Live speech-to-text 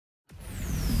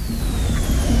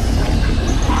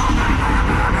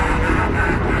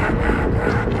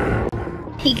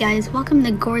Hey guys, welcome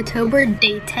to Goretober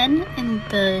day 10, and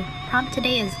the prompt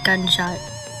today is Gunshot.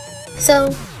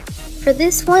 So, for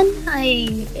this one,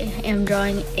 I am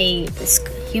drawing a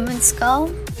human skull,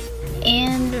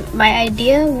 and my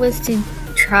idea was to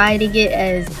try to get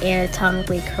as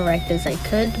anatomically correct as I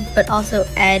could, but also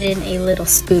add in a little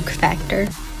spook factor.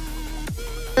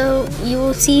 So, you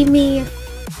will see me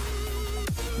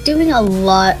doing a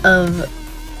lot of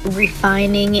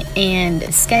refining and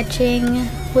sketching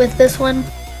with this one.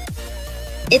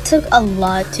 It took a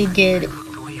lot to get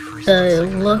the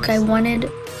look I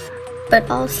wanted, but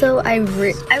also I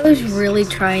was really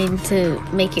trying to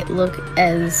make it look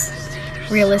as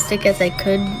realistic as I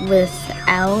could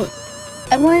without.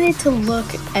 I wanted it to look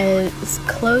as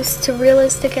close to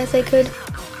realistic as I could,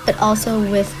 but also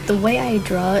with the way I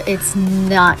draw, it's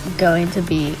not going to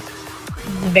be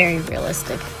very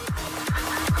realistic.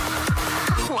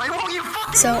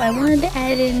 So I wanted to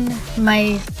add in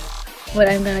what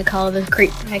I'm gonna call the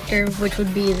creep factor, which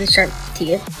would be the sharp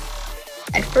teeth.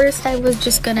 At first I was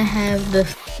just gonna have the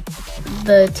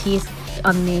teeth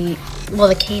on the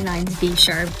canines be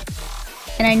sharp.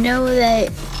 And I know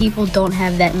that people don't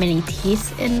have that many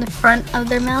teeth in the front of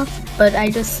their mouth, but I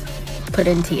just put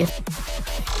in teeth.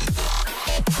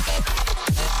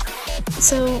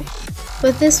 So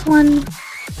with this one,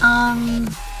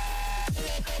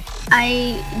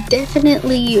 I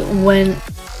definitely went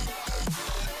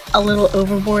a little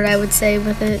overboard, I would say,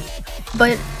 with it,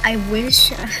 but I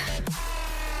wish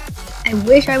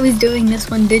I was doing this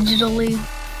one digitally,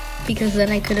 because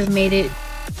then I could have made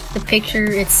the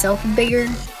picture itself bigger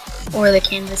or the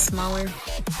canvas smaller.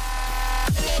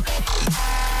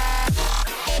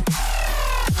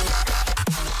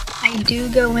 I do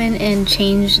go in and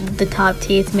change the top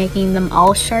teeth, making them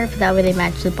all sharp, that way they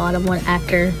match the bottom one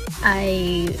after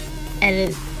I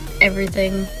edit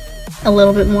everything a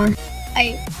little bit more.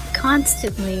 I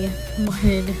constantly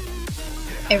wanted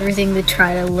everything to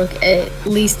try to look at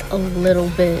least a little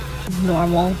bit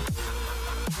normal.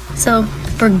 So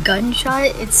for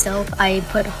Gunshot itself, I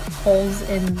put holes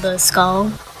in the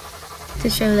skull to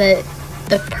show that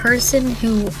the person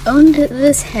who owned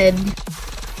this head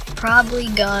probably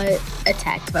got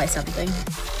attacked by something.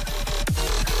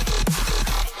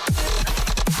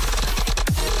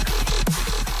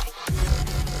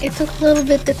 It took a little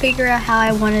bit to figure out how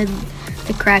I wanted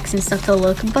the cracks and stuff to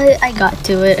look, but I got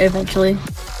to it eventually.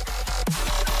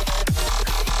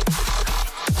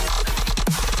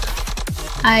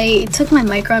 I took my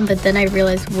micron, but then I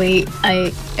realized, wait, I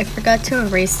forgot to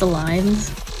erase the lines.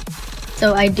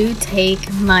 So I do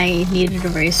take my kneaded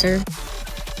eraser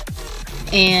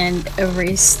and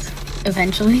erase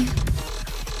eventually,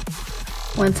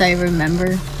 once I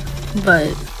remember,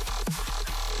 but,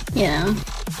 you know.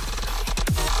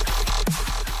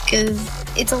 Because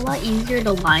it's a lot easier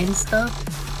to line stuff,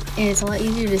 and it's a lot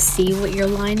easier to see what you're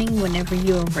lining whenever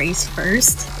you erase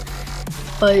first.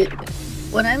 But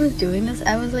when I was doing this,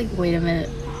 I was like, wait a minute,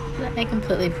 I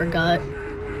completely forgot.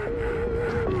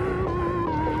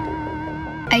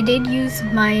 I did use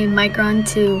my micron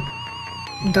to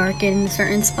darken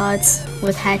certain spots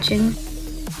with hatching.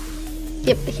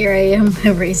 Yep, here I am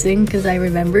erasing because I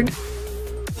remembered.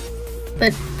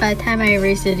 But by the time I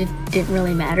erased it, it didn't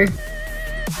really matter.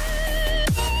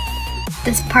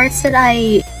 The parts that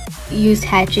I used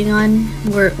hatching on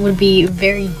would be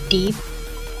very deep,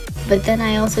 but then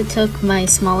I also took my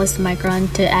smallest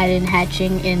micron to add in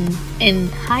hatching in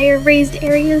higher raised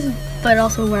areas, but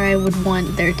also where I would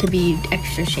want there to be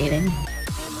extra shading.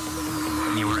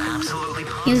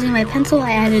 Using my pencil,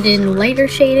 I added in lighter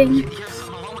shading,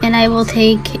 and I will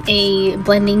take a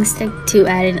blending stick to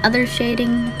add in other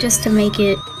shading just to make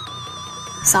it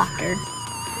softer.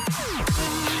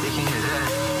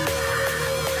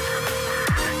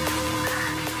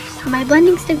 My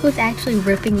blending stick was actually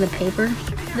ripping the paper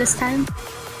this time,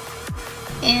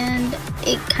 and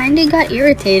it kind of got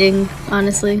irritating,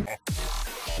 honestly.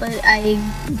 But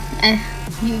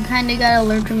you kind of gotta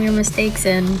learn from your mistakes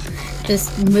and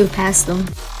just move past them.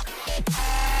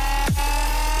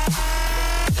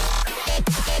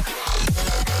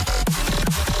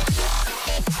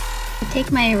 I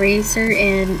take my eraser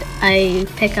and I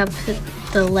pick up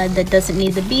the lead that doesn't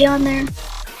need to be on there.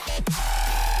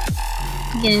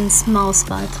 Get in small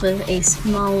spots with a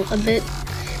small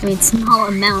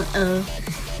amount of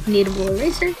kneadable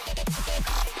eraser.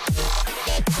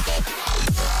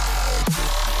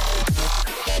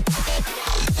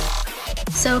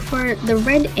 So for the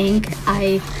red ink,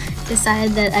 I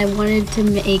decided that I wanted to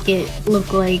make it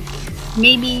look like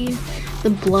maybe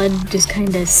the blood just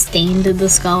kind of stained the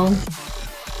skull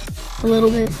a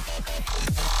little bit.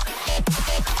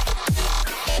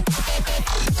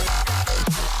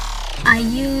 I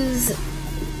use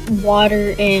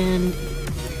water and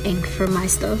ink for my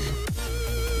stuff.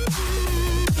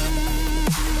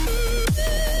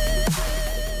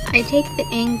 I take the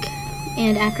ink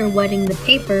and after wetting the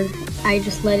paper, I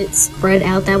just let it spread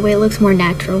out. That way it looks more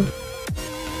natural.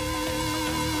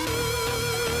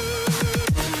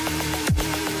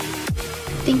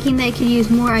 Thinking that I could use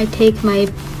more, I take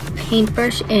my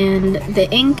paintbrush and the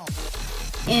ink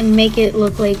and make it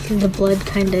look like the blood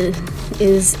kind of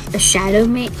is a shadow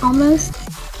almost,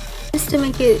 just to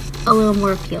make it a little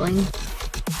more appealing.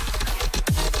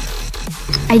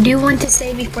 I do want to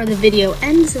say before the video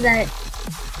ends that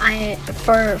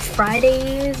for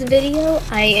Friday's video,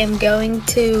 I am going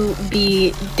to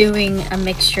be doing a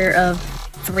mixture of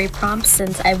 3 prompts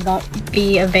since I won't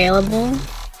be available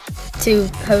to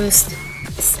post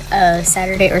a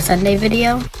Saturday or Sunday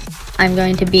video. I'm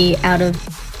going to be out of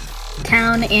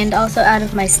town and also out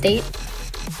of my state.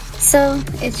 So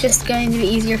it's just going to be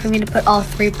easier for me to put all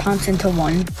 3 prompts into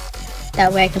one.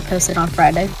 That way I can post it on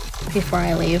Friday before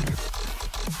I leave.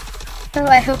 So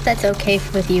I hope that's okay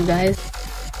with you guys.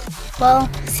 Well,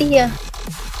 see ya.